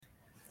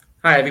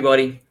Hi,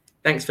 everybody.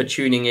 Thanks for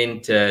tuning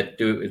in to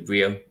Do It with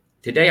Rio.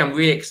 Today, I'm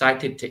really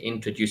excited to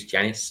introduce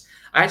Janice.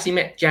 I actually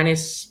met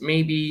Janice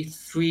maybe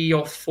 3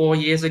 or 4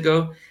 years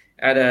ago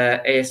at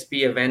a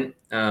ASB event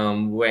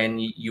when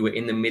you were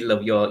in the middle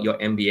of your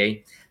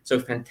MBA. So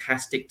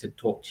fantastic to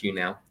talk to you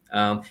now.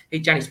 Hey,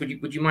 Janice,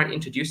 would you mind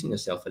introducing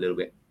yourself a little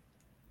bit?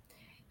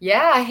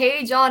 Yeah,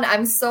 hey John,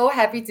 I'm so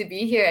happy to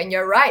be here. And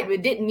you're right, we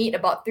did meet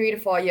about 3 to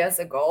 4 years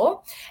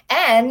ago.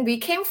 And we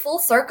came full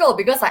circle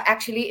because I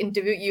actually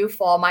interviewed you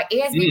for my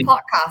ASB Mm.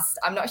 podcast.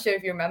 I'm not sure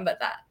if you remember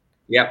that.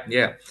 Yeah,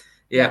 yeah,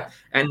 yeah. Yeah.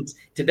 And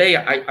today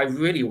I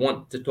really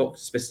want to talk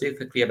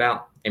specifically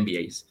about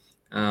MBAs.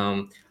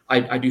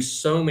 I do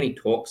so many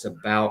talks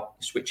about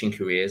switching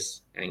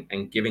careers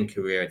and giving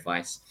career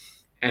advice.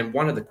 And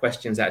one of the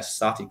questions that has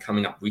started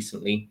coming up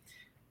recently,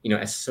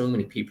 as so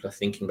many people are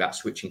thinking about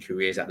switching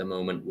careers at the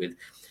moment with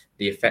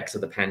the effects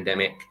of the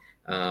pandemic,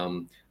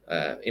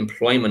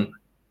 employment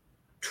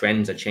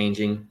trends are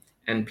changing,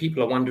 and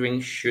people are wondering,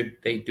 should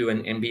they do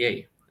an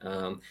MBA?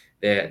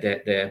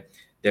 They're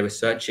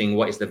researching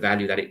what is the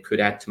value that it could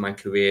add to my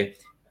career.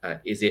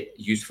 Is it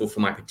useful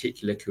for my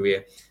particular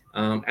career?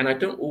 And I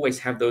don't always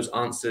have those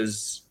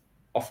answers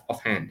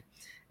offhand.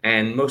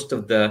 And most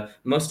of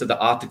the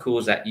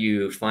articles that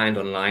you find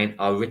online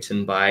are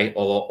written by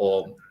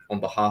or on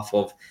behalf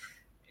of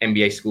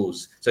MBA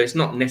schools. So it's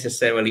not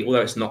necessarily,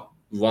 although it's not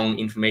wrong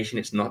information,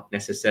 it's not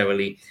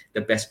necessarily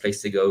the best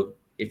place to go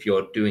if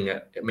you're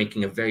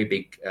making a very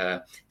big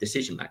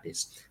decision like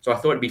this. So I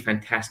thought it'd be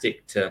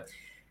fantastic to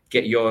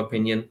get your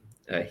opinion,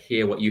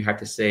 hear what you have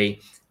to say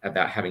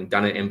about having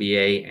done an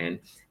MBA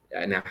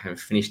and now having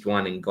finished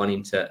one and gone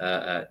into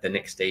the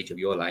next stage of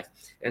your life,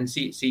 and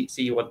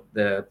see what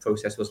the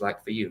process was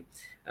like for you.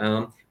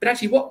 But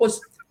actually, what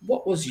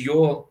was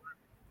your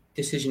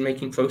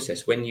decision-making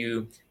process when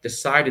you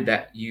decided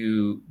that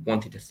you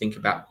wanted to think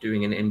about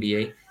doing an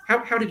MBA?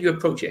 How did you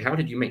approach it? How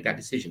did you make that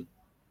decision?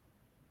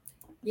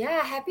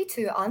 Yeah, happy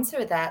to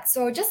answer that.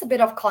 So, just a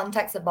bit of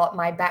context about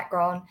my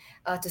background.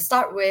 To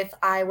start with,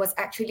 I was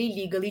actually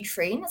legally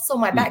trained. So,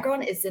 my Mm,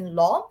 background is in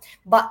law,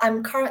 but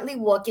I'm currently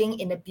working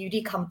in a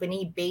beauty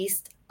company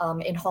based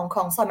in Hong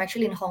Kong. So, I'm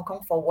actually in Hong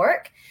Kong for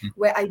work, mm,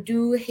 where I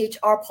do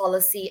HR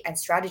policy and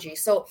strategy.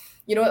 So,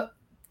 you know,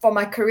 for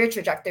my career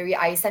trajectory,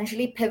 I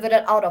essentially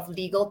pivoted out of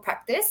legal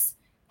practice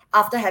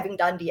after having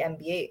done the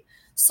MBA.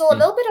 So a mm,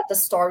 little bit of the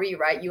story,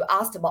 right? You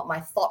asked about my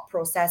thought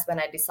process when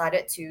I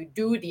decided to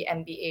do the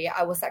MBA.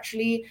 I was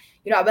actually,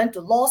 I went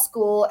to law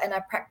school and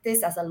I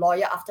practiced as a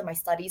lawyer after my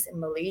studies in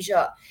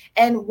Malaysia.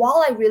 And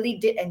while I really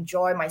did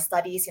enjoy my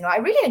studies, I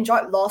really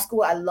enjoyed law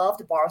school. I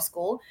loved bar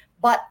school,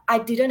 but I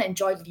didn't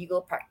enjoy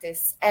legal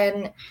practice.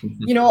 And,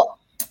 you know,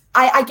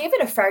 I gave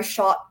it a fair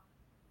shot,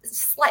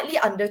 slightly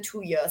under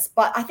 2 years.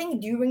 But I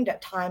think during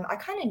that time, I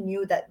kind of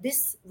knew that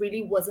this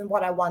really wasn't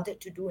what I wanted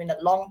to do in the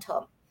long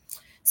term.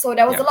 So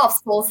there was a yeah. lot of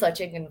soul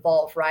searching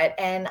involved, right?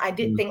 And I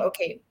did Mm, think,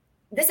 okay,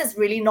 this is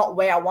really not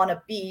where I want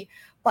to be.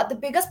 But the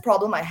biggest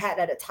problem I had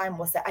at the time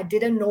was that I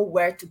didn't know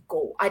where to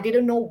go. I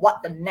didn't know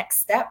what the next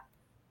step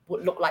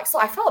would look like. So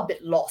I felt a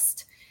bit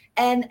lost.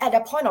 And at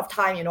that point of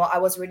time, I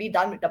was really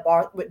done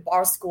with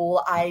bar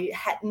school. I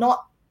had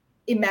not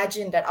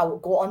imagined that I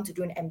would go on to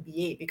do an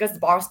MBA because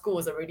bar school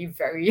was already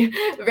very,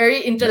 very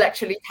yeah.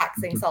 intellectually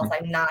taxing. So I was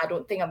like, nah, I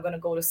don't think I'm going to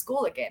go to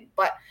school again.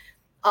 But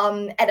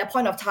at a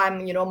point of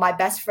time, my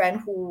best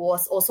friend, who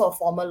was also a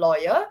former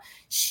lawyer,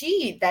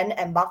 she then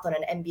embarked on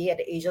an MBA at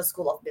the Asia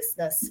School of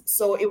Business.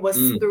 So it was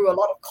Mm, through a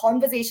lot of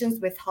conversations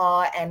with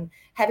her and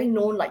having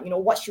known, like,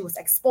 what she was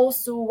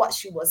exposed to, what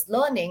she was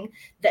learning,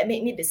 that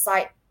made me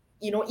decide,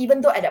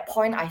 even though at that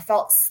point I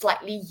felt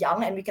slightly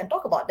young, and we can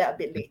talk about that a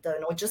bit later,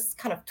 just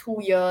kind of 2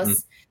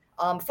 years.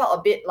 mm, Felt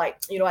a bit like,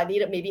 I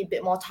needed maybe a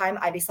bit more time.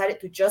 I decided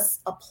to just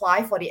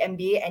apply for the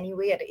MBA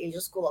anyway at the Asia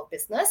School of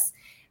Business,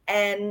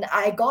 and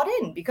I got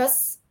in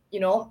because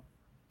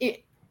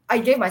it. I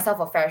gave myself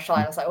a fair shot.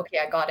 mm, I was like, okay,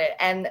 I got it.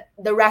 And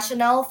the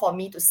rationale for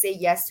me to say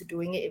yes to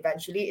doing it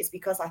eventually is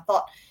because I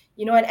thought,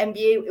 an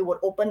MBA, it would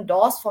open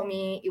doors for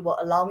me. It will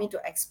allow me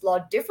to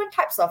explore different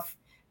types of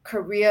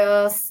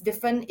careers,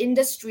 different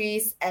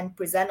industries, and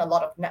present a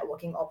lot of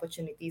networking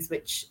opportunities,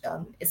 which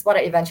is what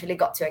I eventually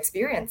got to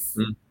experience.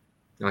 mm.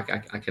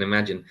 I can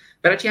imagine.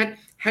 But actually,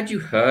 had you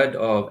heard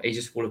of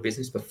Asia School of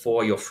Business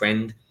before your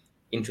friend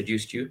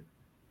introduced you?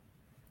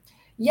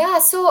 Yeah,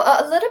 so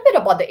a little bit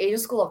about the Asia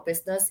School of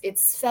Business.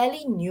 It's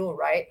fairly new,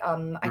 right? I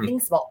Mm,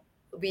 think it's about,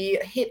 we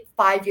hit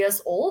 5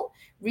 years old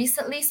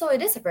recently, so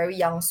it is a very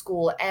young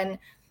school. And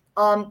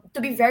to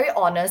be very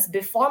honest,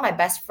 before my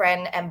best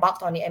friend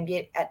embarked on the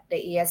MBA at the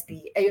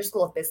ASB, Asia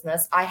School of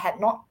Business, I had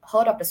not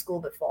heard of the school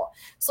before.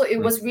 So it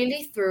mm, was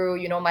really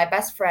through, my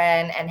best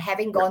friend and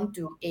having yeah. gone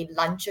to a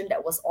luncheon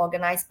that was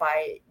organized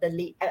by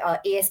the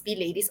ASB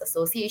Ladies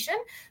Association.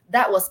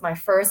 That was my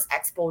first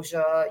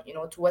exposure,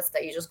 towards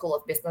the Asia School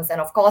of Business.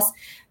 And of course,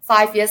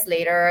 5 years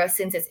later,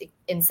 since its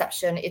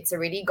inception, it's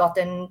already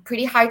gotten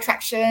pretty high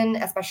traction,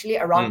 especially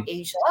around Mm,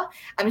 Asia.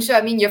 I'm sure,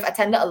 I mean, you've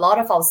attended a lot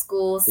of our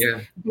schools,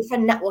 yeah.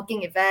 different networking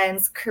networking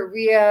events,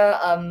 career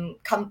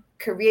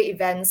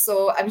events.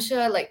 So I'm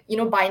sure, like,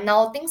 by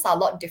now things are a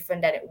lot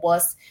different than it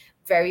was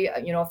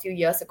a few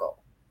years ago.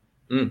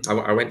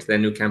 I went to their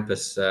new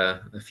campus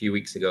a few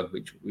weeks ago,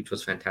 which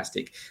was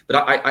fantastic.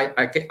 But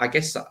I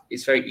guess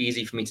it's very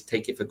easy for me to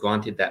take it for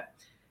granted that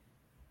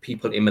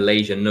people in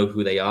Malaysia know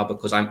who they are,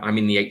 because I'm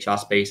in the HR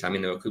space, I'm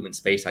in the recruitment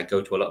space, I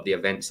go to a lot of the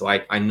events, so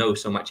I know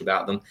so much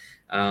about them.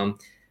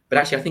 But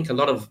actually, I think a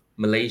lot of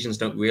Malaysians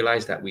don't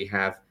realize that we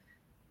have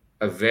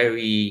a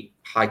very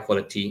high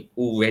quality,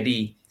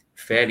 already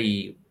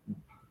fairly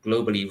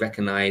globally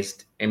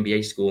recognized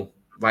MBA school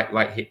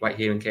right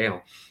here in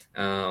KL.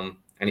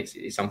 And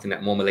it's something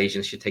that more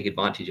Malaysians should take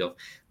advantage of.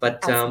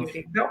 But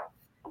Absolutely.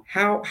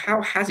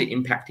 how has it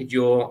impacted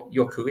your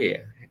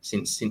career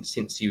since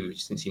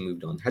you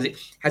moved on?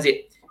 Has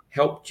it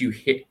helped you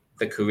hit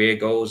the career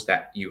goals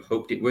that you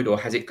hoped it would, or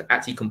has it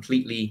actually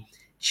completely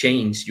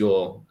changed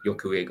your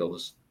career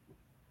goals?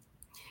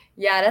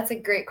 Yeah, that's a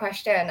great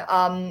question.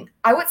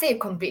 I would say it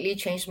completely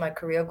changed my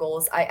career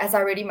goals. As I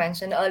already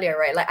mentioned earlier,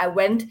 right? Like, I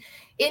went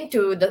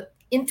into the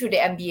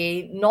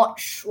MBA not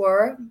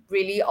sure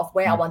really of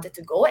where I wanted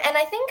to go, and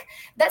I think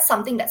that's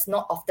something that's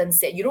not often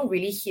said. You don't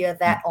really hear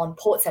that on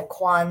quotes and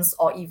quants,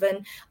 or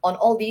even on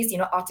all these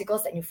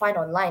articles that you find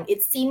online.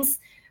 It seems,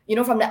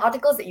 from the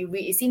articles that you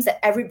read, it seems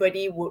that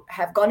everybody would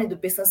have gone into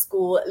business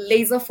school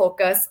laser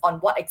focused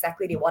on what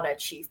exactly they want to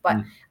achieve. But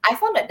I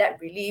found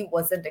that really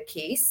wasn't the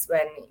case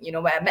when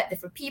I met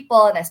different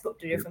people and I spoke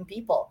to different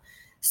people.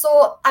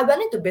 So I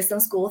went into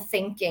business school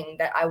thinking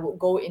that I would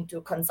go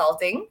into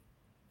consulting,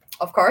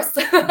 of course,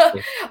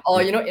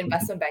 or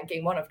investment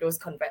banking, one of those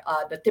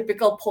the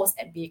typical post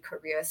MBA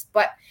careers.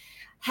 But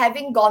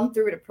having gone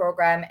through the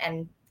program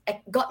and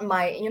got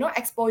my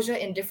exposure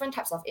in different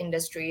types of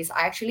industries,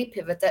 I actually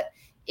pivoted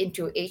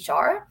into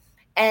HR.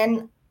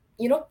 And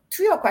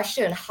to your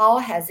question, how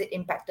has it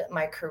impacted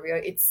my career?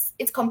 It's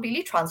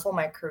completely transformed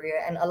my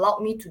career and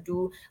allowed me to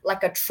do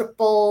like a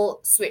triple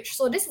switch.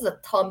 So this is a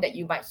term that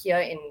you might hear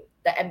in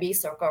the MBA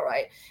circle,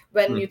 right?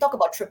 When you talk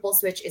about triple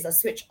switch, is a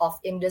switch of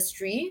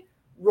industry,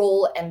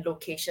 role, and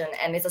location.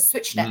 And it's a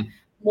switch that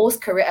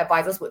most career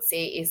advisors would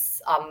say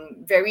is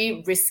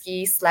very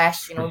risky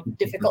 /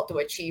 difficult to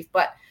achieve.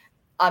 But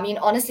I mean,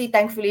 honestly,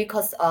 thankfully,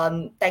 because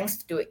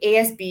thanks to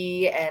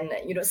ASB and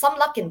some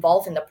luck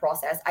involved in the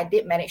process, I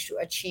did manage to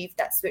achieve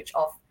that switch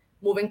of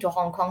moving to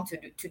Hong Kong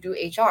to do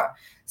HR.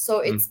 So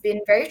it's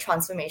been very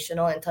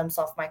transformational in terms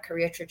of my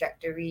career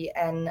trajectory.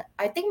 And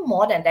I think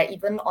more than that,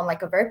 even on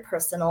like a very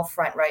personal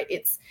front, right?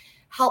 It's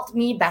helped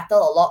me battle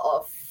a lot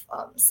of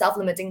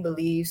self-limiting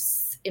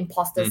beliefs,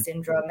 imposter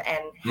syndrome,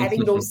 and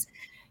having those,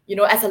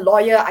 as a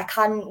lawyer, I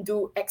can't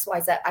do X,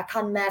 Y, Z. I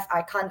can't math.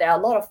 There are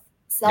a lot of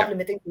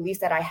self-limiting beliefs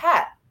that I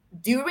had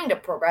during the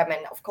program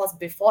and of course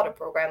before the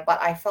program,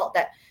 but I felt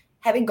that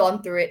having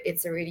gone through it,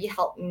 it's already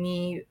helped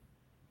me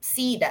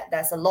see that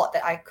there's a lot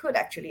that I could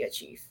actually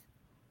achieve.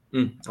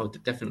 Oh,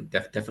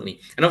 definitely.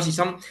 And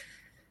obviously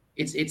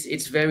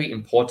it's very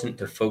important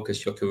to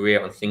focus your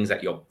career on things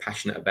that you're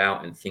passionate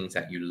about and things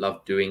that you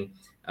love doing.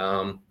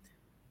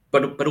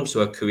 But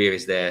also a career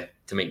is there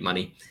to make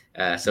money,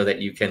 so that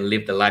you can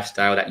live the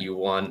lifestyle that you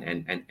want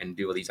and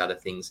do all these other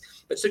things.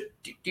 But so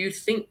do you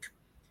think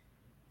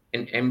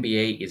an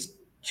MBA is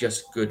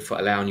just good for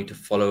allowing you to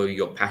follow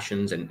your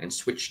passions and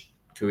switch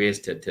careers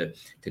to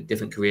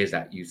different careers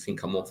that you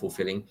think are more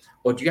fulfilling?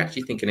 Or do you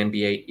actually think an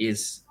MBA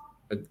is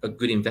a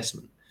good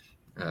investment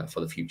for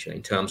the future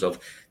in terms of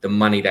the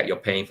money that you're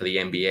paying for the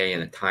MBA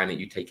and the time that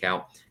you take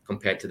out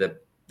compared to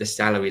the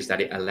salaries that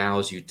it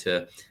allows you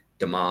to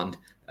demand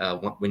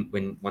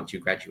once you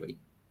graduate?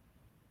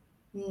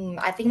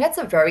 I think that's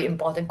a very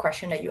important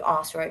question that you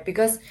asked, right?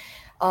 Because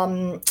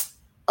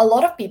a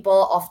lot of people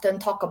often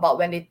talk about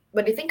when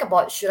they think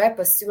about should I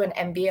pursue an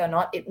MBA or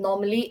not, it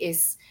normally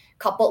is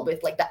coupled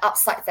with like the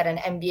upsides that an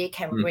MBA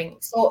can bring.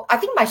 So I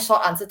think my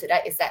short answer to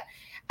that is that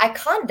I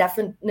can't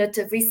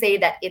definitively say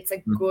that it's a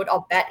good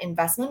or bad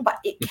investment, but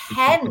it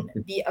can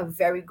be a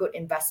very good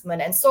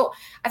investment. And so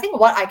I think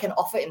what I can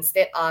offer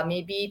instead are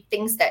maybe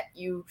things that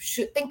you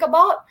should think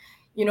about.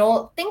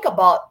 Think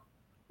about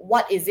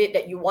what is it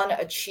that you want to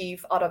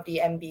achieve out of the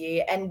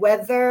MBA and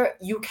whether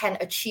you can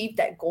achieve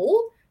that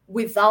goal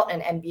without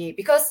an MBA.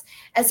 Because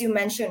as you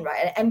mentioned,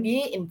 right, an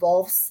MBA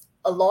involves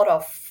a lot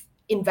of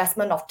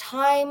investment of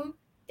time,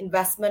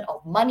 investment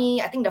of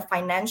money. I think the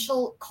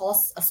financial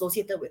costs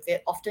associated with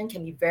it often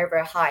can be very,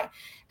 very high.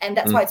 And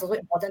that's why it's also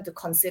important to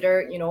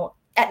consider,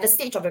 at the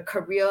stage of the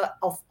career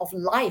of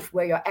life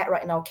where you're at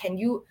right now, can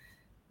you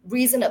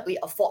reasonably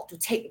afford to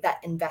take that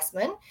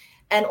investment?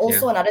 And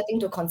also another thing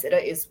to consider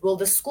is, will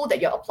the school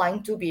that you're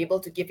applying to be able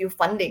to give you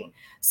funding?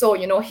 So,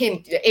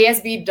 hint, the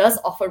ASB does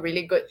offer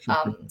really good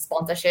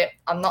sponsorship.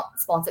 I'm not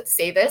sponsored to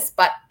say this,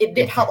 but it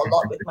did help a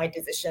lot with my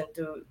decision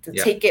to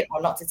take it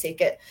or not to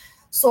take it.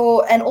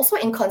 So, and also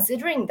in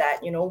considering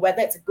that,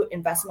 whether it's a good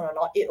investment or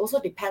not, it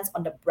also depends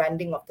on the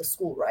branding of the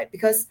school, right?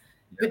 Because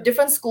with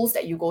different schools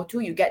that you go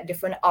to, you get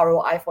different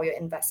ROI for your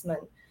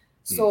investment.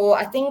 So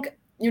I think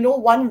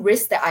one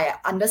risk that I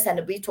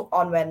understandably took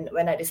on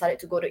when I decided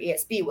to go to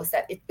ASB was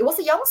that it was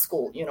a young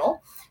school,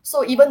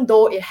 So even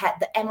though it had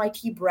the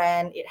MIT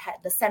brand, it had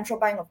the Central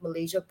Bank of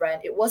Malaysia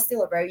brand, it was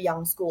still a very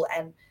young school.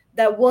 And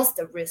there was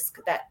the risk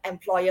that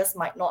employers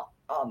might not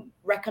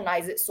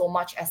recognize it so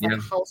much as like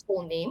a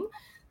household name.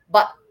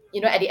 But,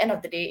 at the end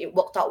of the day, it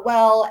worked out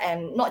well.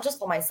 And not just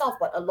for myself,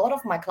 but a lot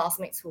of my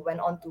classmates who went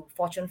on to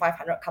Fortune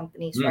 500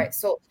 companies, right?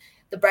 So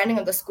the branding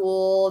of the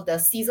school, the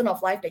season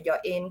of life that you're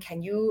in,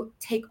 can you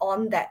take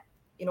on that,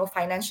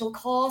 financial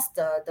cost,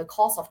 the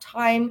cost of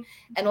time,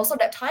 and also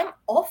that time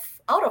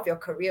out of your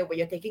career where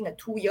you're taking a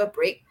 2-year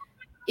break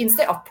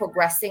instead of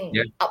progressing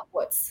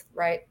upwards,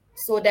 right?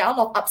 So there are a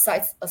lot of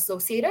upsides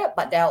associated,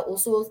 but there are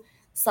also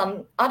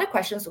some other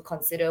questions to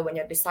consider when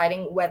you're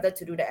deciding whether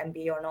to do the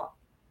MBA or not.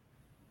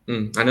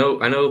 I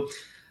know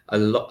a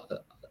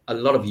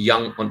lot of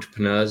young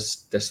entrepreneurs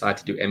decide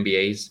to do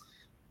MBAs,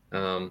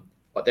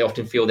 but they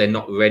often feel they're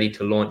not ready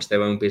to launch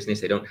their own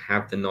business. They don't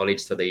have the knowledge,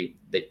 so they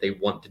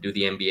want to do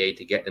the MBA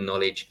to get the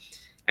knowledge.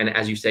 And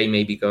as you say,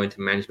 maybe go into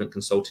management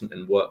consultant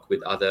and work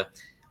with other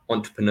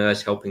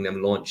entrepreneurs, helping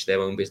them launch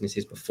their own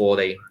businesses before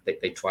they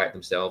try it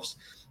themselves.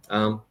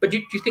 But do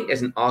you think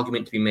there's an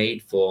argument to be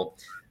made for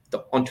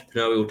the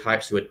entrepreneurial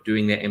types who are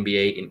doing their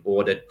MBA in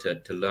order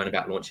to learn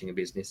about launching a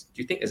business?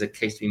 Do you think there's a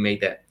case to be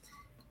made that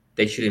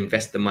they should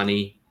invest the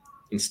money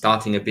in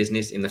starting a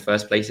business in the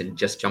first place and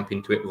just jump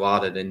into it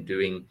rather than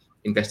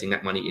investing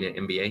that money in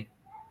an MBA?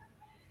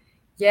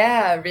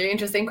 Yeah, really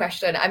interesting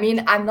question. I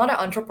mean, I'm not an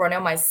entrepreneur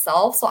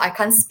myself, so I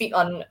can't speak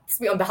on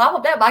behalf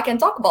of that, but I can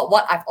talk about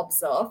what I've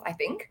observed, I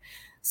think.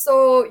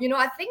 So,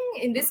 I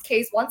think in this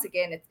case, once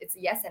again, it's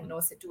a yes and no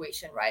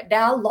situation, right?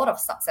 There are a lot of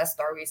success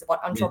stories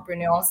about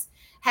entrepreneurs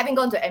having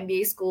gone to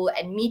MBA school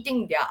and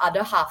meeting their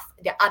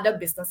other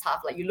business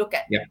half. Like you look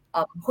at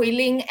Hui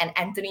Ling and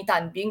Anthony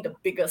Tan being the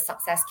biggest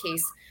success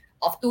case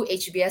of 2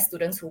 HBS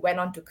students who went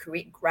on to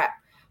create Grab.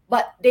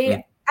 But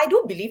I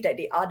do believe that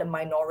they are the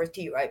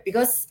minority, right?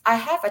 Because I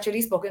have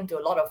actually spoken to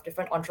a lot of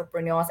different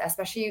entrepreneurs,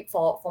 especially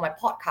for my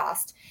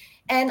podcast.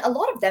 And a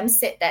lot of them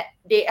said that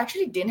they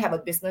actually didn't have a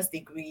business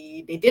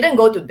degree. They didn't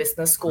go to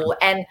business school.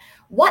 And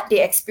what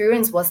they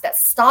experienced was that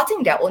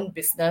starting their own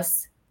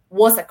business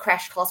was a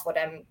crash course for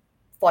them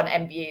for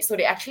an MBA. So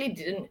they actually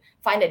didn't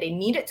find that they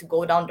needed to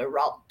go down the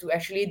route to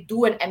actually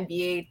do an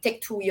MBA,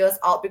 take 2 years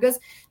out, because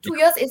 2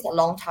 years is a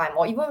long time,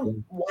 or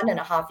even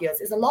 1.5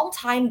 years is a long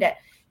time that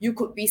you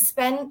could be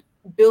spent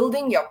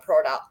building your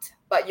product,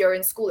 but you're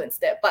in school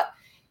instead. But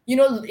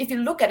if you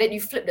look at it,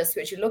 you flip the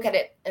switch, you look at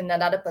it in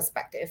another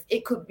perspective,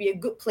 it could be a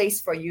good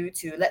place for you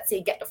to, let's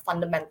say, get the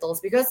fundamentals,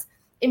 because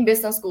in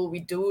business school, we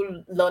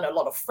do learn a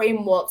lot of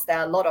frameworks. There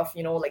are a lot of,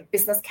 like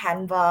business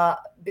Canva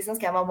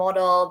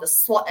model, the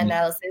SWOT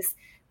analysis,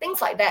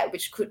 things like that,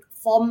 which could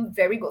form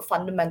very good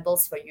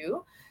fundamentals for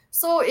you.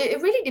 So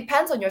it really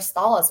depends on your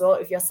style as well.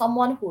 If you're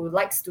someone who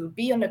likes to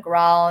be on the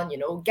ground,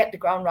 get the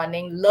ground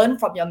running, learn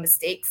from your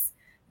mistakes,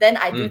 then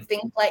I do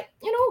think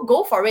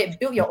go for it,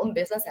 build your own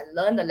business and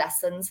learn the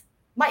lessons.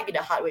 Might be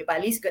the hard way, but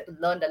at least you get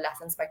to learn the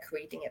lessons by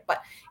creating it.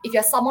 But if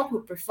you're someone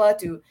who prefer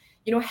to,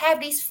 have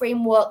these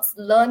frameworks,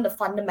 learn the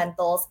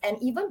fundamentals, and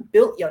even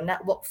build your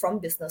network from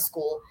business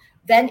school,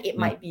 then it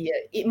might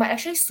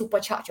actually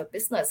supercharge your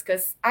business.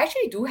 Because I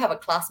actually do have a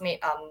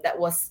classmate that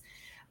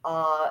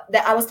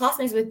I was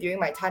classmates with during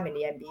my time in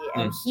the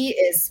MBA, and he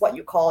is what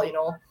you call,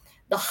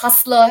 the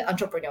hustler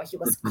entrepreneur. He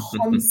was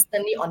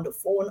constantly on the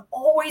phone,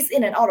 always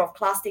in and out of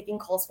class, taking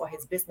calls for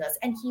his business.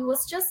 And it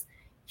was just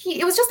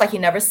like he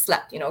never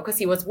slept, because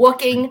he was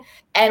working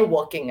and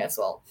working as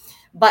well.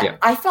 But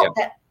I felt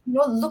that,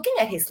 looking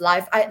at his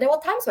life, there were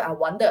times where I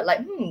wondered,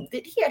 like,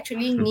 did he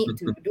actually need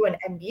to do an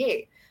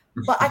MBA?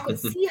 But I could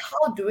see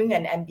how doing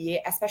an MBA,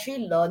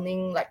 especially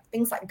learning like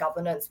things like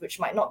governance, which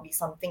might not be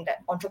something that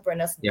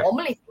entrepreneurs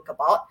normally think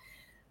about,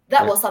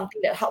 that was something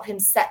that helped him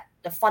set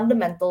the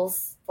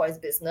fundamentals for his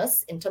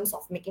business in terms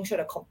of making sure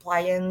the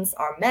compliance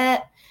are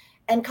met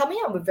and coming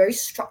up with very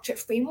structured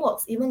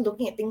frameworks, even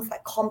looking at things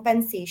like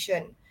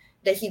compensation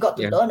that he got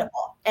to learn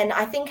about. And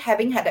I think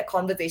having had that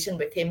conversation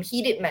with him,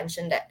 he did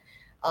mention that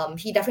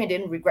he definitely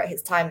didn't regret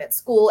his time at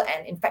school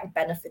and in fact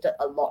benefited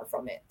a lot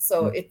from it.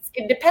 So it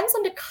depends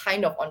on the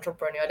kind of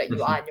entrepreneur that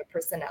you are and your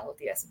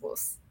personality, I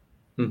suppose.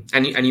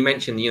 And you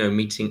mentioned,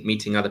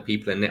 meeting other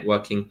people and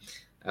networking.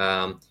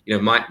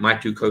 My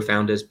 2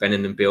 co-founders, Ben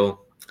and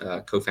Bill,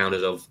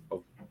 co-founders of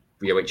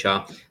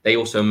RioHR, they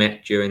also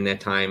met during their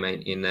time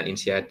in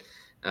INSEAD.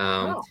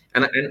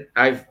 And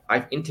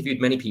I've interviewed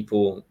many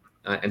people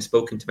and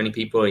spoken to many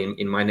people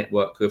in my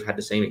network who have had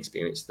the same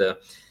experience. The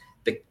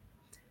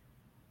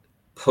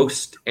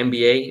post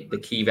MBA, the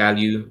key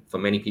value for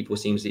many people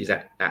seems is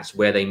that that's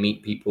where they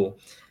meet people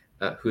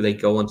who they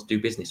go on to do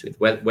business with,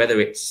 whether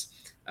it's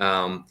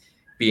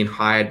being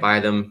hired by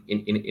them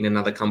in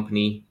another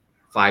company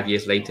 5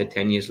 years later,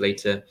 10 years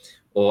later,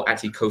 or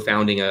actually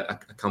co-founding a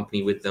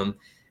company with them.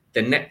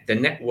 The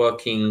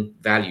networking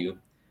value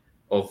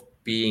of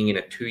being in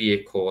a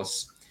 2-year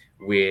course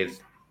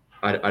with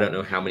I don't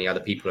know how many other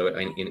people are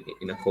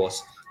in a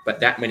course, but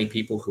that many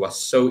people who are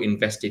so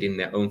invested in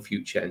their own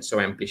future and so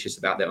ambitious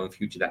about their own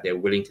future that they're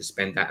willing to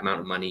spend that amount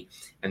of money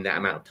and that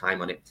amount of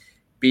time on it.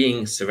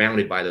 Being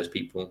surrounded by those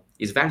people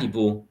is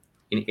valuable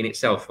in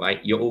itself, right?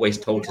 You're always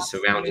told to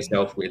surround Absolutely.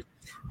 yourself with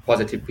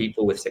positive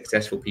people, with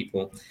successful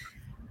people.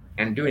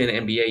 And doing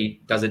an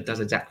MBA does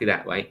exactly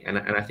that, right? And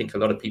I think a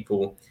lot of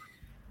people,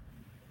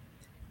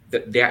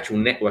 the actual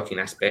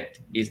networking aspect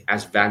is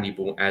as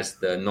valuable as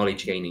the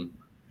knowledge gaining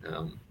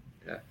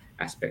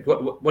aspect.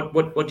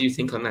 What do you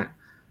think on that?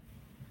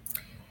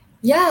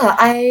 Yeah,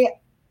 I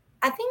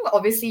think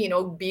obviously,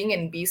 being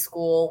in B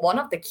school, one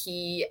of the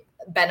key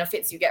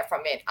benefits you get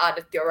from it are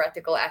the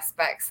theoretical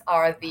aspects,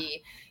 are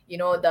the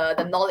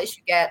knowledge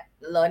you get,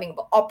 learning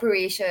about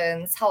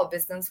operations, how a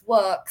business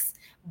works.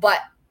 But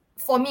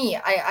for me,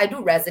 I do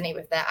resonate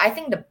with that. I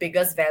think the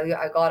biggest value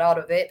I got out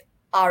of it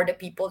are the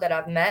people that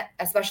I've met,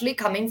 especially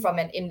coming from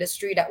an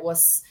industry that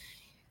was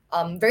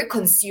very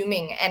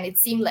consuming, and it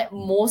seemed like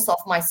most of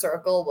my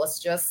circle was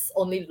just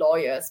only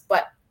lawyers.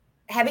 But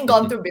having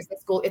gone through business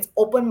school, it's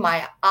opened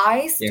my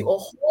eyes Yeah. to a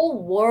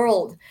whole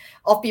world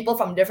of people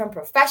from different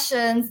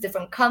professions,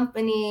 different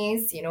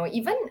companies,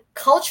 even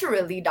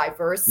culturally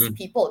diverse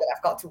people that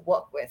I've got to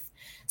work with.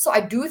 So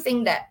I do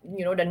think that,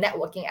 the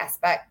networking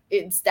aspect,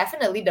 it's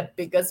definitely the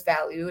biggest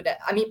value that,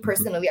 I mean,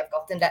 personally, I've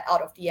gotten that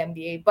out of the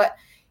MBA. But,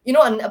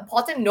 an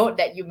important note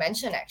that you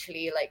mentioned,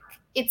 actually, like,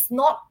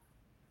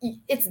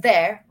 it's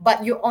there,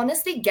 but you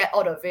honestly get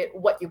out of it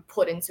what you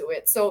put into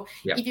it. So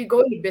Yeah. if you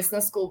go into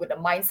business school with the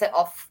mindset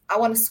of, I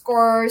want to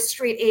score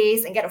straight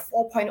A's and get a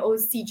 4.0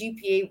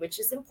 CGPA, which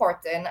is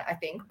important, I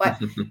think. But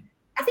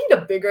I think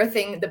the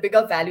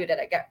bigger value that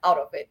I get out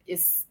of it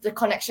is the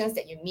connections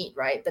that you meet,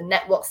 right? The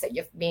networks that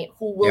you've made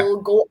who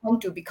will go on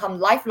to become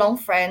lifelong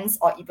friends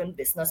or even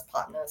business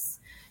partners.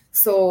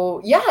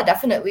 So yeah,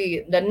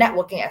 definitely the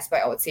networking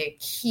aspect, I would say,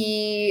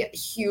 key,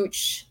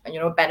 huge,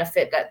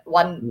 benefit that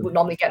one would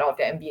normally get out of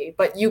the MBA.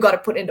 But you got to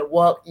put in the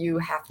work. You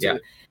have to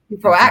be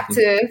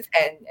proactive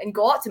and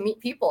go out to meet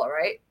people,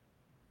 right?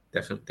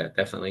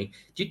 Definitely.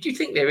 Do you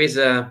think there is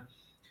a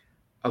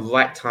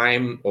right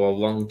time or a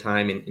wrong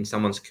time in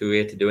someone's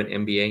career to do an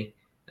MBA?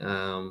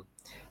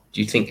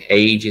 Do you think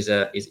age is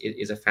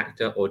a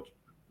factor, or do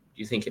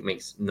you think it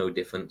makes no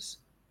difference?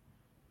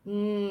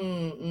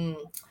 Mm-hmm.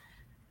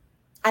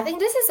 I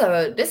think this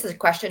is a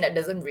question that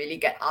doesn't really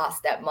get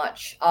asked that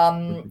much.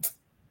 And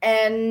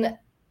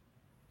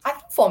I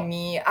think for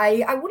me,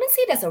 I wouldn't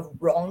say there's a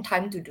wrong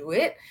time to do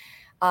it.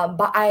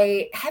 But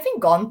having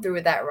gone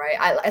through that,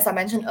 right? As I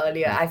mentioned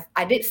earlier,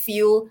 I did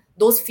feel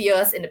those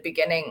fears in the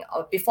beginning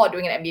before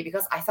doing an MBA,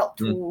 because I felt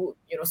too,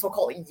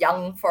 so-called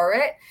young for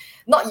it.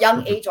 Not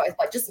young age-wise,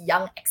 but just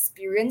young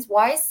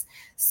experience-wise.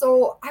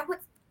 So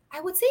I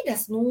would say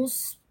there's no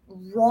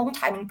wrong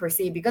timing per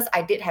se, because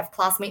I did have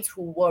classmates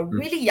who were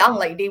really young.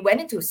 Like, they went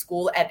into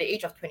school at the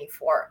age of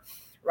 24,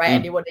 right?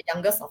 And they were the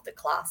youngest of the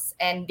class,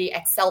 and they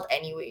excelled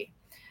anyway.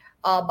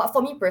 But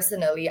for me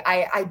personally,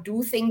 I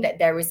do think that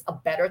there is a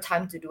better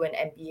time to do an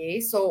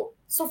MBA. So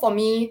for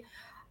me,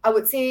 I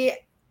would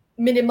say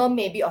minimum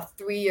maybe of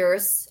 3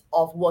 years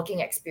of working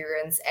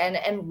experience.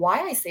 And why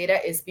I say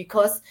that is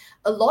because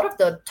a lot of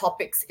the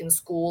topics in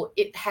school,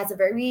 it has a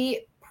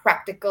very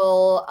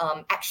practical,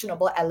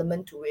 actionable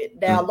element to it.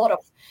 There are a lot of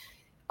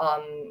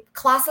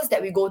classes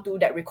that we go to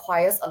that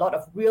requires a lot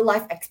of real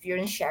life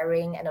experience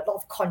sharing and a lot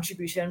of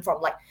contribution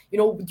from, like,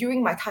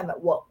 during my time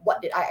at work,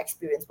 what did I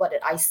experience? What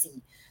did I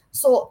see?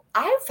 So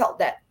I felt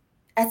that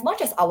as much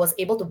as I was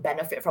able to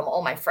benefit from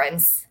all my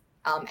friends'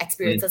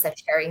 experiences and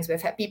sharings,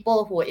 we've had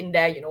people who were in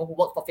there, who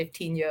worked for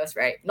 15 years,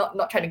 right?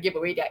 Not trying to give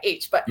away their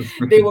age, but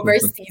they were very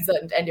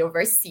seasoned and they were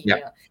very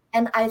senior.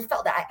 And I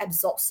felt that I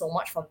absorbed so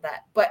much from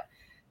that. But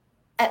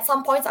at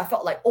some points, I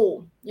felt like,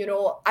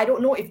 I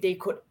don't know if they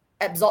could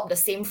absorb the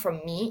same from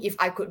me, if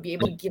I could be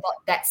able to give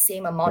out that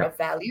same amount of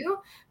value,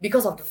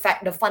 because of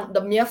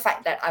the mere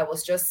fact that I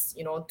was just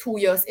 2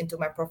 years into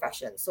my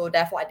profession. So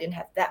therefore I didn't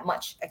have that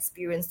much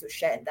experience to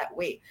share in that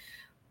way.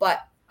 But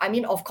I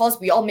mean, of course,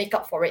 we all make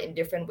up for it in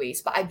different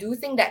ways. But I do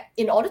think that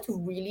in order to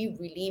really,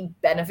 really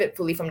benefit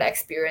fully from the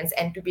experience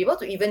and to be able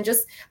to even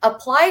just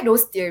apply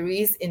those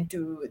theories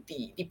into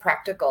the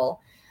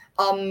practical,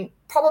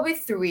 probably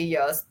 3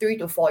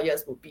 to 4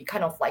 years would be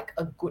kind of like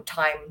a good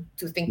time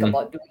to think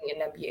about doing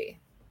an MBA.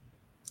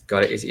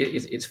 Got it.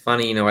 It's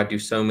funny, I do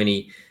so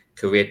many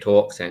career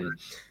talks and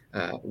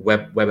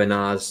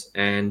webinars,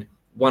 and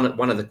one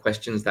of the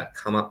questions that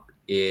come up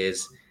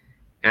is,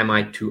 am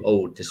I too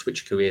old to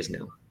switch careers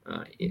now?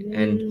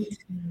 And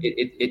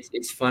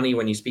it's funny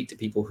when you speak to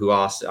people who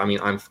ask. I mean,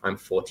 I'm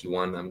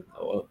 41.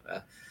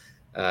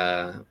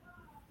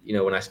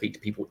 When I speak to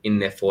people in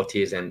their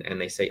 40s and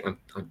they say I'm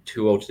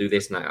too old to do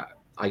this, and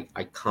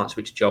I can't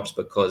switch jobs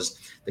because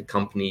the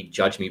company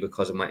judge me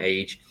because of my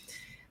age.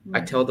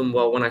 I tell them,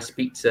 well, when I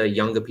speak to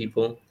younger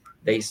people,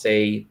 they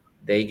say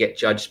they get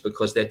judged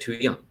because they're too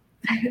young.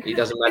 It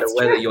doesn't matter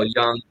whether you're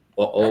young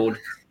or old.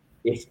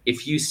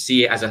 If you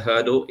see it as a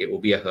hurdle, it will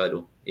be a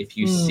hurdle. If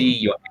you see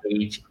your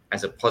age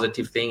as a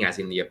positive thing, as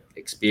in the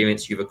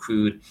experience you've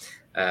accrued,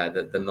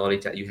 the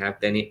knowledge that you have,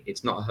 then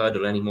it's not a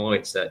hurdle anymore.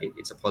 It's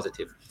a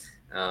positive.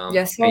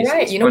 Yes, you're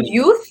right. It's funny.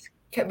 Youth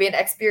can be an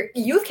experience.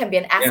 Youth can be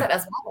an asset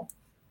as well.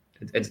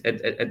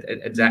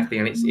 Exactly,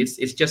 and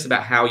it's just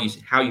about how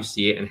you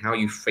see it and how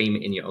you frame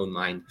it in your own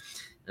mind,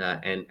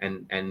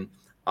 and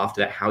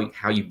after that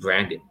how you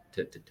brand it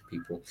to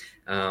people.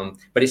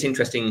 But it's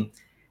interesting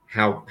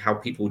how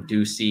people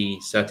do see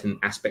certain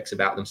aspects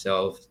about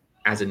themselves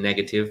as a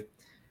negative,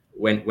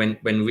 when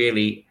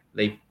really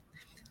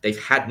they've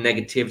had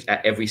negatives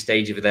at every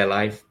stage of their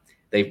life.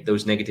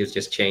 Those negatives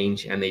just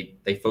change, and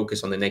they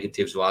focus on the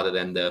negatives rather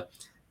than the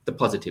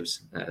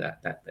positives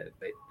that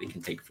they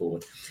can take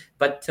forward.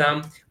 But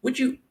would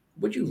you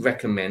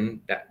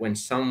recommend that when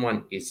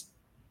someone is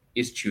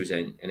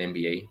choosing an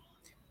MBA,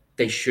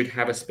 they should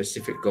have a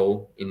specific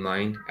goal in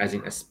mind, as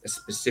in a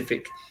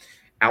specific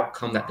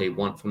outcome that they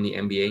want from the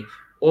MBA,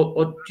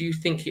 or do you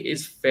think it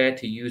is fair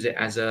to use it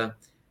as a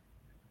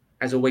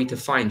way to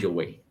find your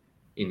way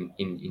in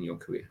your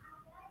career?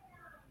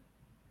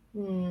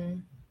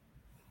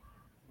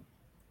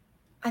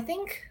 I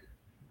think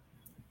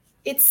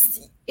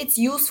it's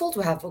useful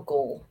to have a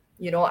goal.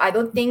 I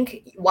don't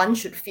think one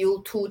should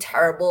feel too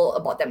terrible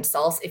about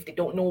themselves if they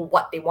don't know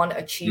what they want to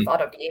achieve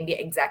out of the MBA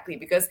exactly,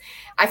 because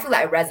I feel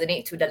like I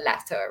resonate to the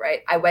latter,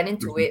 right? I went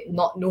into it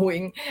not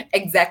knowing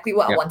exactly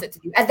what I wanted to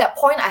do. At that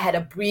point, I had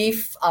a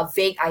brief,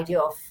 vague idea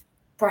of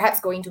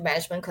perhaps going to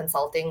management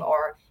consulting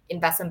or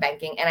investment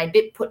banking. And I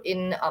did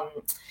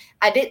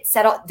I did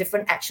set out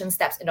different action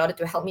steps in order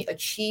to help me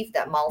achieve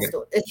that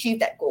milestone, achieve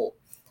that goal.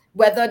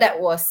 Whether that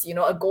was,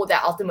 a goal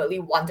that I ultimately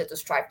wanted to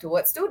strive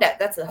towards, too,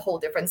 that's a whole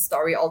different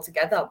story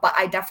altogether. But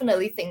I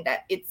definitely think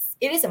that it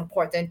is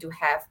important to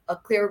have a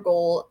clear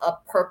goal, a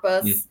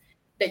purpose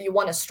that you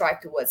want to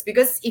strive towards.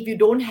 Because if you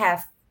don't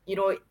have,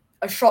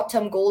 a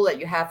short-term goal that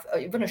you have, or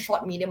even a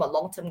short, medium, or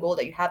long-term goal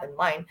that you have in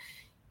mind,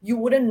 you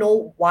wouldn't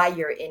know why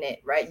you're in it,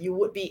 right? You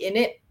would be in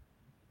it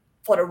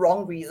for the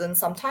wrong reason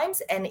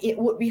sometimes, and it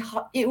would be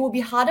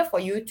harder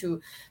for you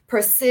to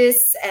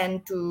persist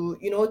and to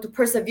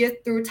persevere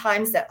through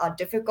times that are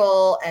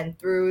difficult and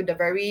through the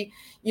very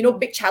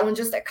big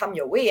challenges that come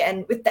your way.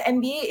 And with the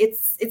MBA,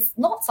 it's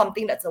not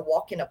something that's a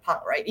walk in the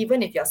park, right?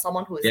 Even if you're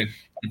someone who is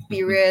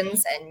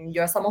experienced and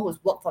you're someone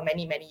who's worked for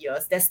many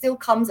years, there still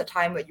comes a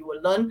time where you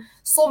will learn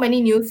so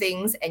many new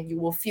things and you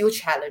will feel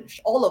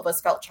challenged. All of us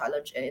felt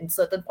challenged in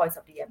certain points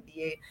of the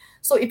MBA.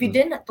 So if you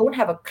don't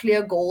have a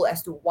clear goal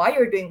as to why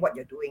you're doing what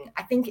you're doing,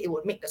 I think it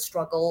would make the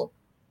struggle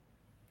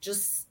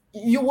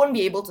you won't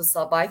be able to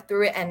survive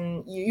through it,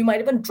 and you might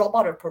even drop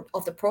out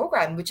of the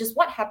program, which is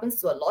what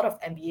happens to a lot of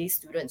MBA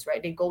students,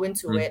 right? They go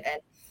into it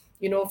and,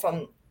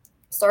 from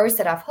stories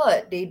that I've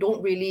heard, they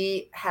don't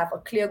really have a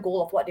clear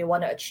goal of what they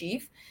want to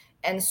achieve.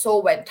 And so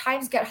when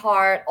times get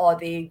hard or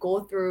they go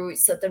through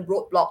certain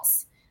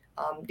roadblocks,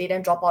 they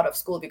then drop out of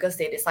school because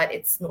they decide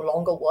it's no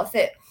longer worth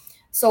it.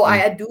 So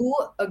I do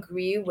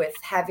agree with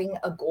having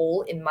a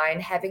goal in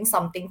mind, having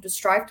something to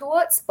strive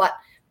towards, but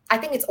I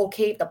think it's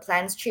okay if the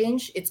plans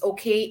change. It's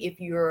okay if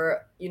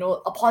you're,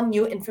 upon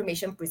new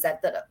information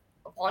presented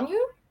upon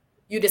you,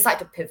 you decide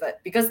to pivot,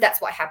 because that's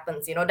what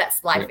happens.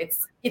 That's life.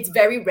 It's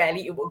very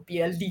rarely it will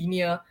be a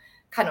linear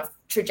kind of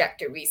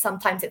trajectory.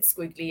 Sometimes it's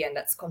squiggly, and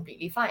that's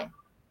completely fine.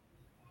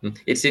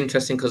 It's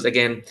interesting because,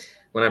 again,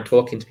 when I'm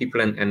talking to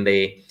people and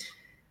they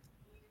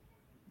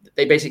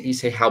basically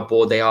say how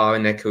bored they are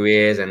in their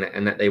careers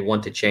and that they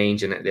want to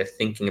change and that they're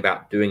thinking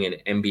about doing an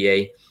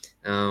MBA.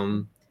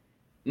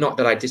 Not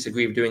that I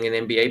disagree with doing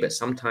an MBA, but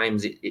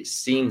sometimes it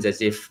seems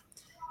as if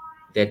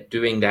they're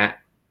doing that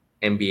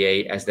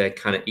MBA as their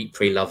kind of eat,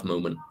 pray, love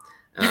moment.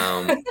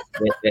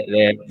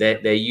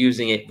 They're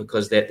using it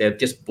because they're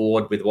just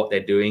bored with what they're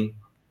doing,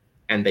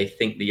 and they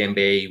think the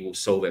MBA will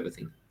solve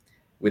everything,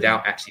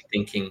 without actually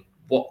thinking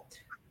what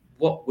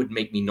would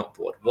make me not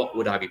bored? What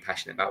would I be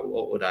passionate about?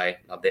 What would I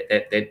love?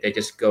 They're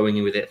just going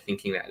in with it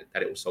thinking that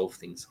it will solve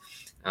things.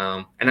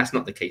 And that's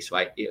not the case,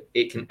 right?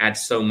 It can add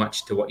so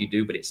much to what you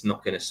do, but it's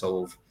not going to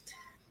solve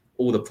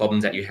all the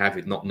problems that you have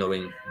with not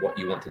knowing what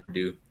you want to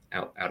do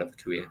out of a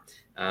career.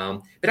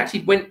 But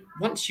actually,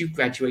 once you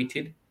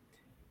graduated,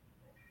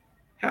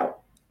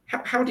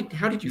 how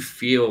did you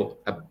feel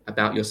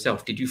about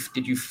yourself? Did you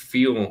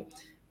feel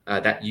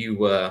that you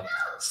were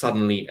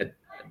suddenly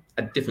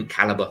a different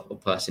caliber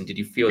of person? Did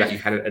you feel that you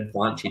had an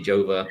advantage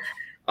over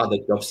other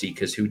job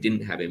seekers who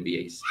didn't have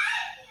MBAs?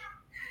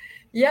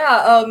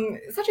 Yeah,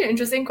 such an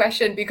interesting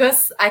question,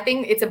 because I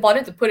think it's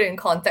important to put it in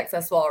context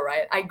as well,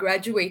 right? I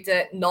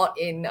graduated not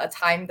in a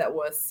time that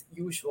was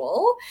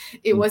usual.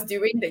 It was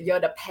during the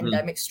year the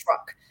pandemic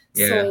struck.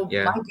 So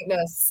my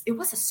goodness, it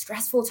was a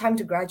stressful time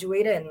to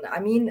graduate in. I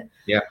mean,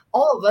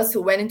 all of us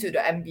who went into the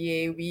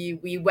MBA,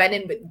 we went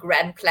in with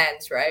grand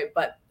plans, right?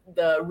 But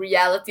the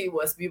reality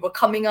was we were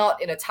coming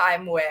out in a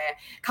time where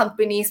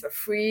companies were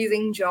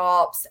freezing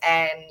jobs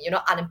and,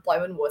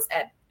 unemployment was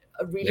at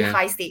a really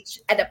high stage.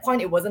 At that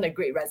point, it wasn't a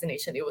great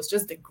resignation. It was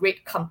just the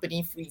great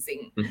company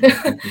freezing.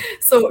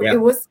 So it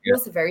was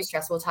a very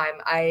stressful time.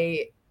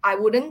 I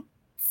wouldn't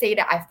say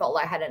that I felt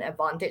like I had an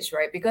advantage,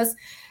 right? Because,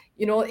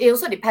 it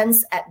also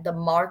depends at the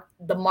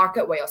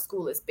market where your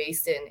school is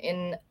based in.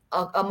 In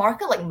a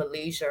market like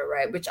Malaysia,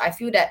 right, which I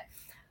feel that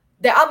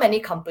there are many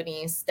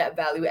companies that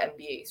value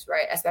MBAs,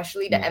 right?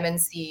 Especially the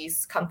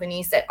MNCs,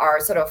 companies that are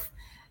sort of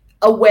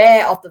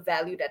aware of the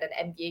value that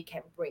an MBA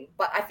can bring.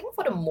 But I think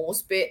for the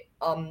most bit,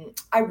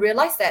 I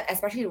realized that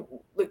especially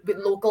with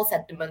local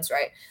sentiments,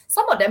 right?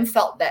 Some of them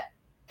felt that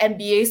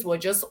MBAs were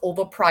just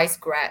overpriced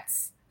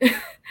grads.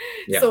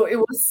 So it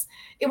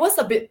was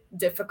a bit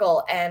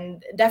difficult,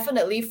 and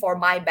definitely for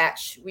my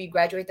batch, we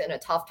graduated in a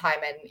tough time,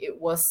 and it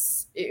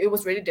was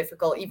really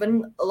difficult.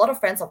 Even a lot of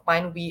friends of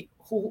mine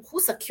who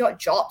secured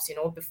jobs,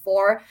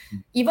 before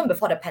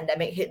the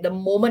pandemic hit, the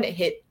moment it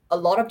hit, a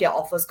lot of their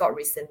offers got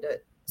rescinded.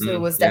 So it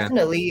was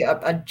definitely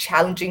a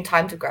challenging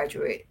time to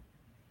graduate.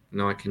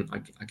 No, I can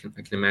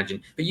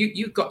imagine. But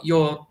you got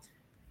your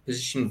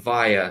position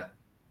via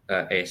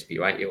ASB,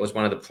 right? It was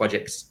one of the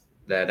projects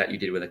there that you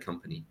did with a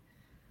company.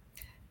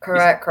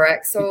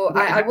 Correct. So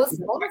I was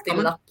one of the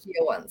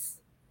luckier ones.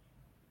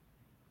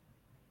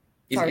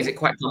 Is it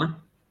quite common?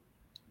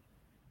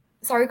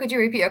 Sorry, could you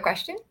repeat your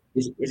question?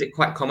 Is it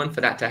quite common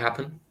for that to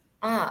happen?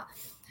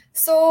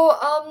 So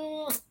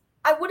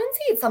I wouldn't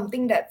say it's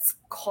something that's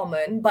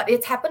common, but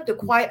it's happened to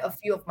quite a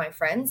few of my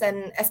friends,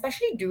 and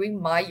especially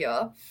during my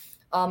year.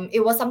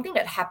 It was something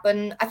that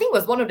happened. I think it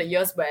was one of the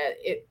years where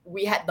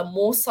we had the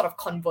most sort of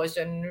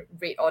conversion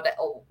rate, or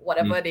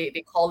whatever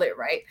they call it,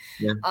 right?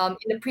 Yeah.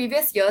 In the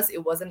previous years,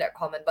 it wasn't that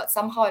common, but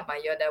somehow in my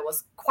year, there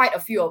was quite a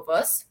few of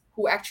us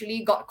who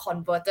actually got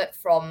converted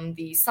from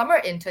the summer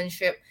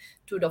internship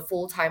to the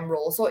full-time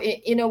role. So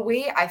in a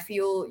way, I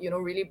feel,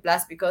 really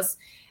blessed because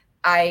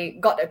I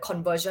got a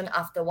conversion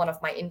after one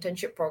of my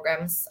internship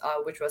programs,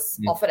 which was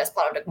offered as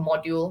part of the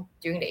module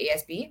during the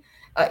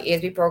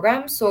ASB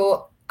program.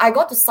 So I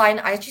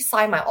actually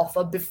signed my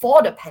offer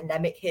before the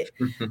pandemic hit.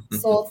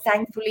 So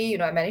thankfully,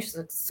 I managed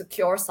to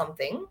secure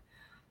something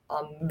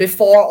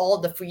before all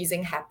the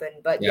freezing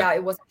happened. But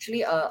it was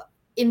actually a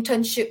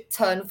internship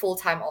turn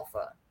full-time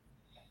offer.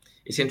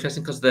 It's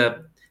interesting because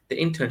the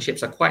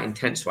internships are quite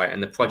intense, right?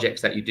 And the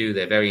projects that you do,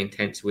 they're very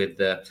intense with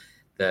the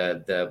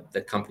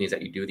companies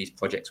that you do these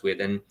projects with.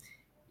 And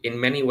in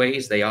many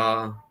ways, they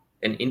are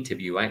an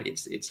interview, right?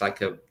 It's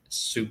like a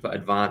super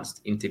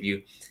advanced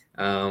interview.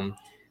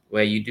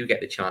 Where you do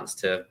get the chance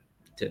to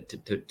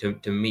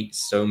meet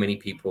so many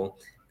people,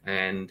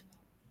 and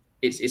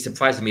it's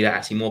surprising me that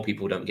actually more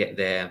people don't get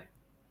their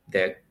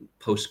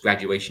post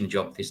graduation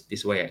job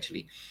this way.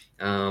 Actually,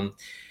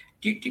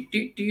 do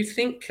you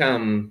think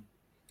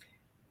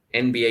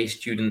MBA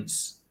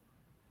students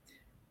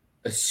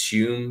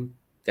assume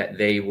that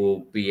they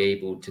will be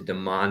able to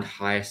demand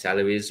higher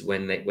salaries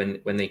when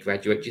they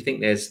graduate? Do you think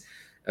there's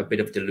a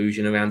bit of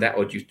delusion around that,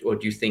 or do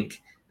you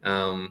think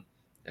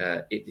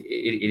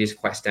it is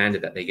quite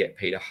standard that they get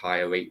paid a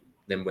higher rate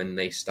than when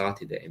they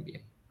started their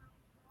MBA?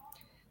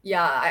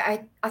 Yeah,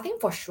 I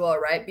think for sure,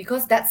 right?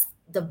 Because that's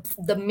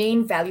the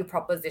main value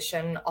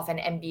proposition of an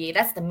MBA.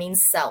 That's the main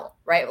sell,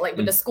 right? Like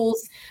with the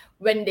schools,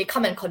 when they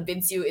come and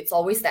convince you, it's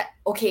always that,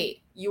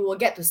 okay, you will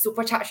get to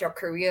supercharge your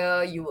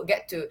career. You will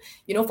get to,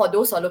 for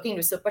those who are looking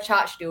to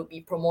supercharge, they will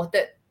be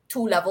promoted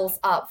 2 levels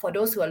up. For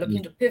those who are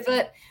looking to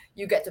pivot,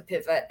 you get to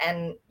pivot.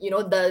 And,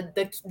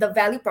 the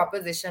value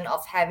proposition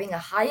of having a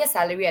higher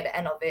salary at the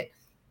end of it,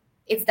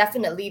 it's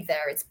definitely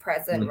there. It's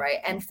present, right?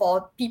 And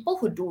for people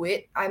who do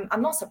it,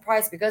 I'm not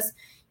surprised because,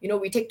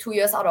 we take 2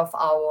 years out of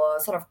our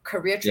sort of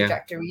career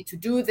trajectory to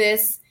do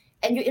this,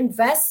 and you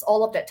invest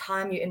all of that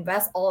time, you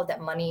invest all of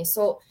that money.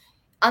 So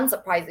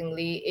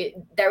unsurprisingly,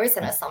 there is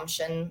an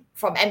assumption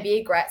from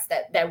MBA grads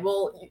that there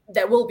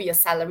will be a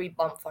salary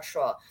bump for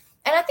sure.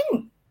 And I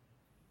think,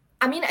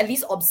 at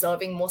least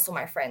observing most of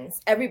my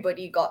friends,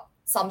 everybody got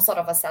some sort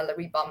of a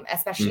salary bump,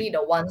 especially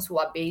the ones who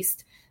are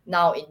based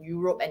now in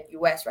Europe and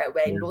US, right?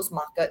 Where in those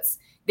markets,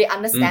 they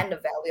understand the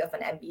value of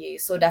an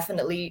MBA. So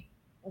definitely,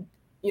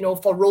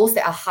 for roles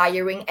that are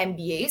hiring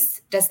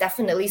MBAs, there's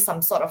definitely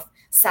some sort of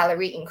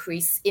salary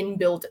increase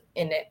inbuilt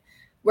in it.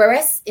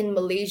 Whereas in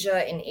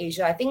Malaysia, in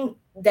Asia, I think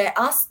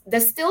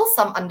there's still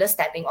some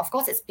understanding. Of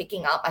course, it's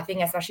picking up. I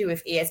think especially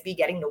with ASB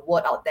getting the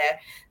word out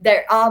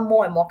there are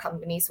more and more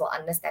companies who are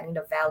understanding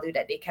the value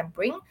that they can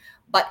bring.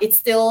 But it's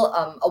still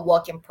a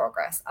work in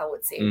progress, I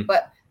would say.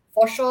 But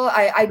for sure,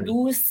 I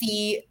do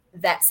see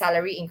that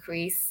salary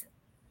increase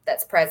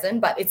that's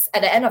present. But it's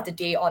at the end of the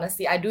day,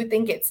 honestly, I do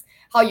think it's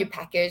how you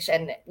package,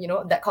 and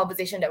that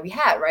conversation that we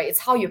had, right? It's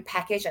how you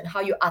package and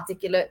how you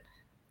articulate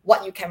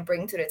what you can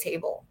bring to the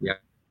table.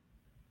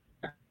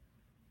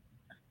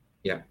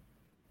 Yeah.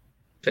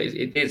 So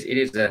it is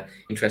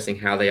interesting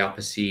how they are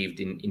perceived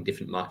in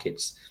different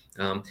markets.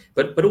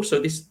 But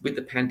also this with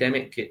the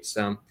pandemic, it's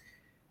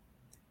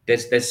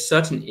there's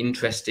certain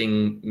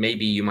interesting,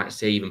 maybe you might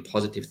say even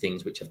positive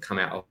things which have come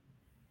out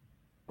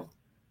of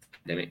the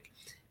pandemic,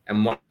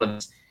 and one of them,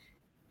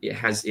 it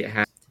has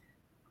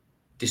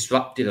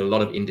disrupted a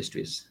lot of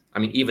industries.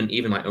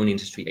 Even my own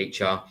industry,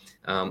 HR.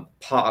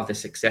 Part of the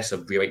success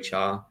of Brio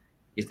HR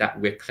is that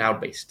we're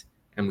cloud-based,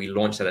 and we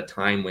launched at a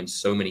time when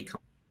so many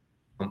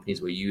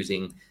companies were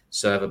using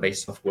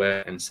server-based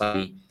software, and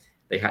suddenly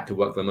they had to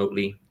work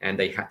remotely, and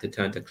they had to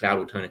turn to cloud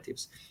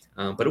alternatives.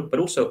 But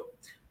also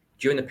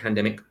during the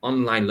pandemic,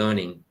 online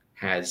learning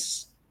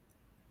has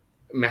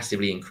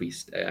massively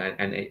increased,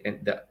 and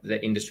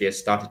the industry has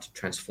started to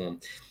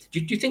transform. Do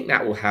you think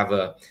that will have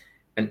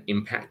an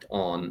impact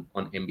on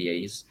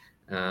MBAs,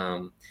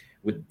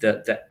 with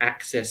the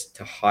access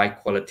to high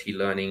quality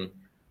learning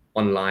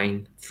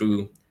online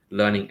through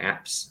learning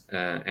apps,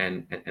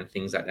 and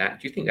things like that?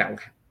 Do you think that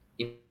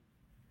will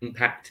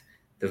impact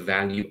the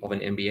value of an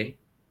MBA?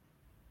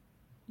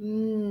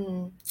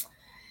 Mm.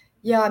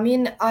 Yeah, I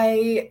mean,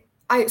 I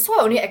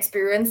only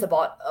experienced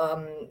about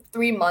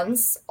 3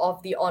 months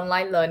of the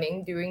online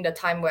learning during the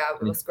time where I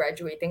was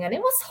graduating, and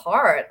it was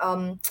hard.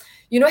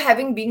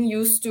 Having been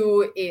used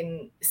to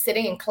in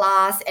sitting in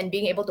class and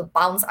being able to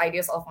bounce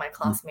ideas off my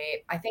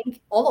classmate, I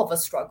think all of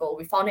us struggle.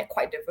 We found it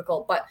quite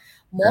difficult, but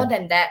more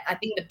than that, I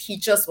think the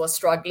teachers were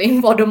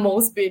struggling for the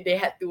most bit. They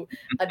had to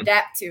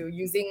adapt to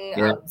using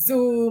Yeah,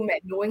 Zoom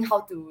and knowing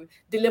how to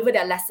deliver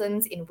their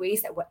lessons in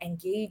ways that were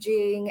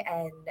engaging,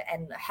 and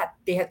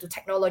they had to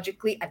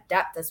technologically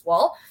adapt as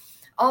well.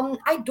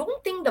 I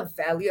don't think the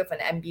value of an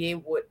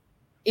MBA would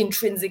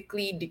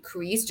intrinsically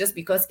decrease just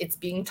because it's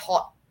being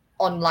taught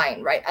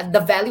online, right? And the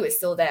value is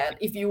still there.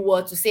 If you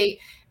were to say,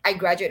 I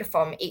graduated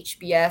from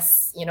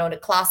HBS, the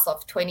class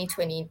of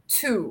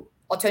 2022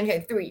 or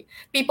 2023,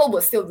 people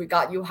will still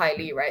regard you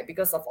highly, right?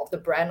 Because of the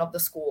brand of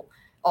the school,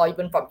 or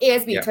even from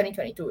ASB in yeah,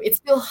 2022, it's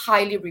still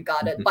highly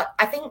regarded. mhm, But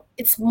I think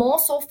it's more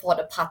so for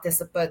the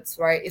participants,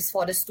 right? It's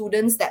for the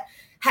students that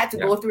had to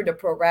yeah, go through the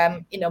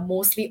program in a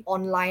mostly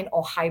online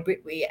or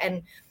hybrid way.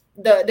 And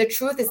the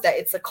truth is that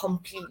it's a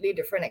completely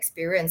different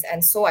experience.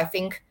 And so I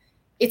think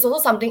it's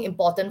also something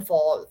important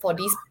for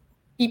these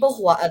people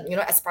who are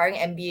aspiring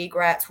MBA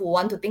grads who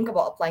want to think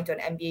about applying to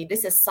an MBA.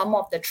 This is some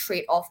of the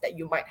trade-off that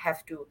you might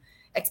have to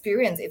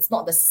experience. It's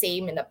not the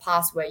same in the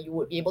past where you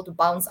would be able to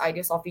bounce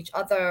ideas off each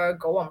other,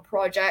 go on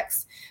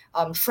projects,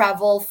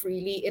 travel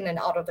freely in and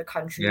out of the yeah.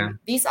 country.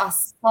 These are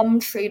some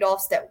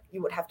trade-offs that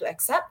you would have to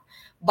accept.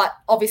 But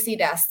obviously,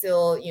 there are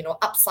still,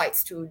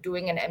 upsides to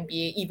doing an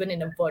MBA, even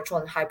in a virtual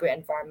and hybrid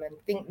environment.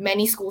 I think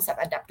many schools have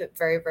adapted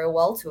very, very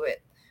well to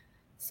it.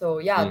 So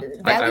yeah,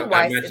 Mm. I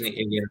value-wise, imagine it's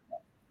it. Yeah,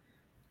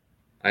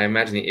 I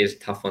imagine it is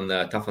tough on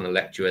the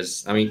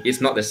lecturers. I mean,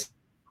 it's not the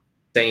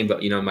same,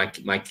 but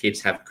my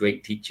kids have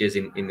great teachers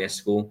in their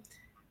school,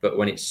 but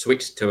when it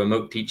switched to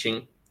remote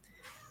teaching,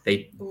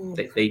 they ooh,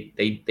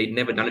 they'd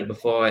never done it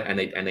before,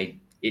 and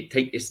it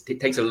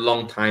takes a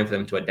long time for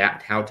them to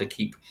adapt. How to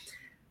keep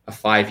a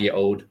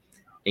 5-year-old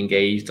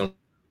engaged on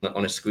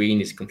a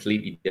screen is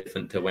completely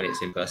different to when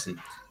it's in person.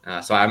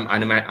 So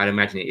I'd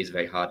imagine it is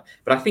very hard.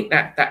 But I think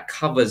that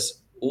covers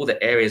all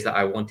the areas that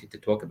I wanted to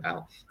talk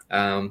about.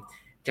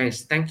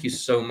 Janice, thank you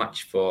so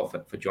much for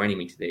joining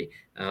me today.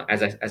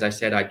 As I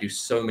said, I do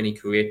so many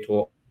career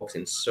talks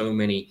and so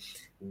many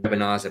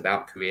webinars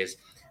about careers.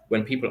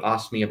 When people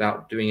ask me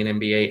about doing an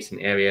MBA, it's an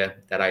area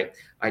that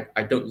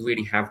I don't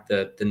really have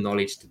the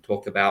knowledge to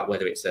talk about,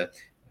 whether it's a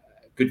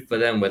good for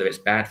them, whether it's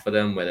bad for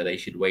them, whether they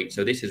should wait.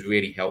 So this has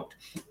really helped,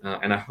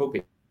 and I hope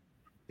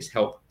it's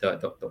helped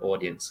the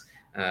audience.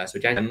 So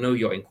Jan, I know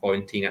you're in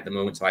quarantine at the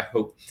moment, so I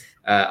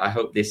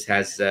hope this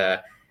has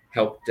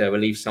helped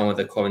relieve some of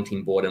the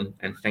quarantine boredom.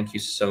 And thank you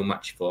so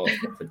much for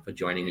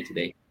joining me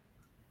today.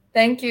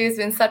 thank you. It's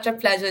been such a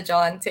pleasure,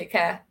 John. Take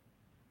care.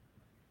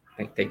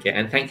 Take care,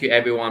 and thank you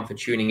everyone for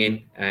tuning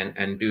in,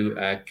 and do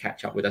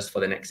catch up with us for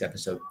the next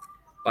episode.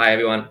 Bye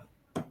everyone.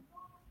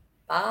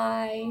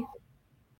 Bye.